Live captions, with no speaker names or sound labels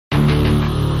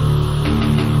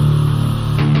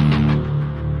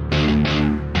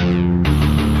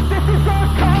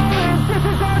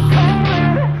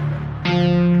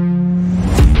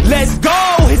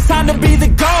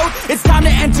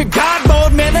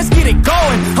up, man, let's get it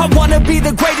going. I wanna be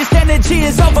the greatest, energy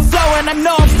is overflowing. I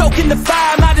know I'm stoking the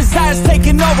fire, my desire's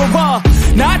taking over.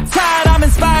 Not tired, I'm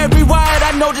inspired, rewired.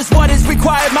 I know just what is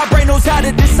required. My brain knows how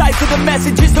to decipher the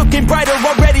message is looking brighter.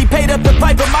 Already paid up the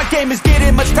pipe, but my game is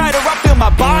getting much tighter. I feel my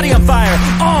body on fire.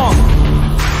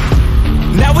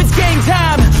 Now it's game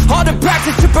time. All the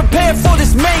practice to prepare for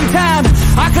this main time.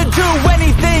 I could do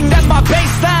anything, that's my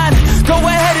baseline. Go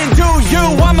ahead and do you,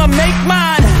 I'ma make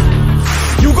mine.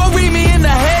 You gon' read me in the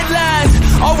headlines.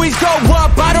 Always go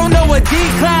up, I don't know a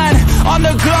decline. On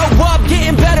the glow up,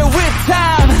 getting better with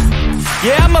time.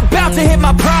 Yeah, I'm about to hit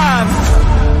my prime.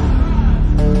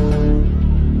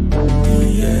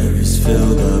 The air is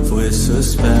filled up with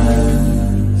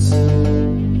suspense.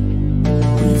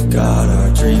 We've got our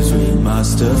dreams we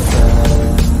must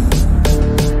defend,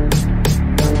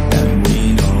 and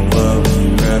we know what we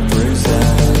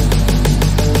represent.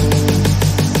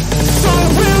 So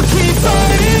we'll keep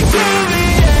fighting till the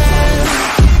end.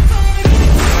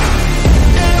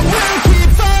 Yeah, we'll keep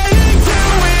fighting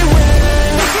till we win.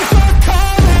 This is our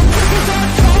calling, this is our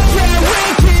calling. Yeah,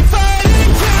 we'll keep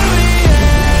fighting till the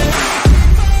end.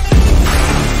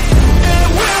 Yeah,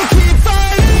 we'll keep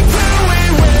fighting till we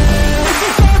win. This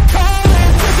is our calling,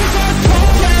 this is our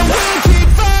calling. Yeah, we'll keep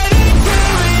fighting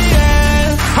till the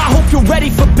end. I hope you're ready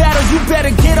for battle, you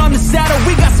better get on the saddle.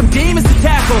 We got some demons to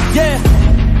tackle, yeah.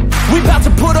 We about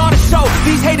to put on a show.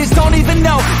 These haters don't even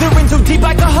know they're in too deep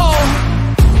like a hole.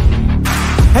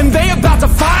 And they about to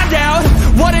find out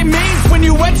what it means when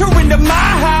you enter into my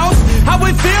house. How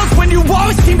it feels when you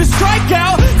always seem to strike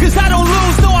out. Cause I don't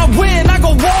lose, no I win, I go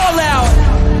all out.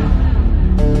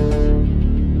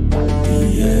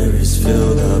 The air is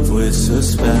filled up with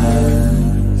suspense.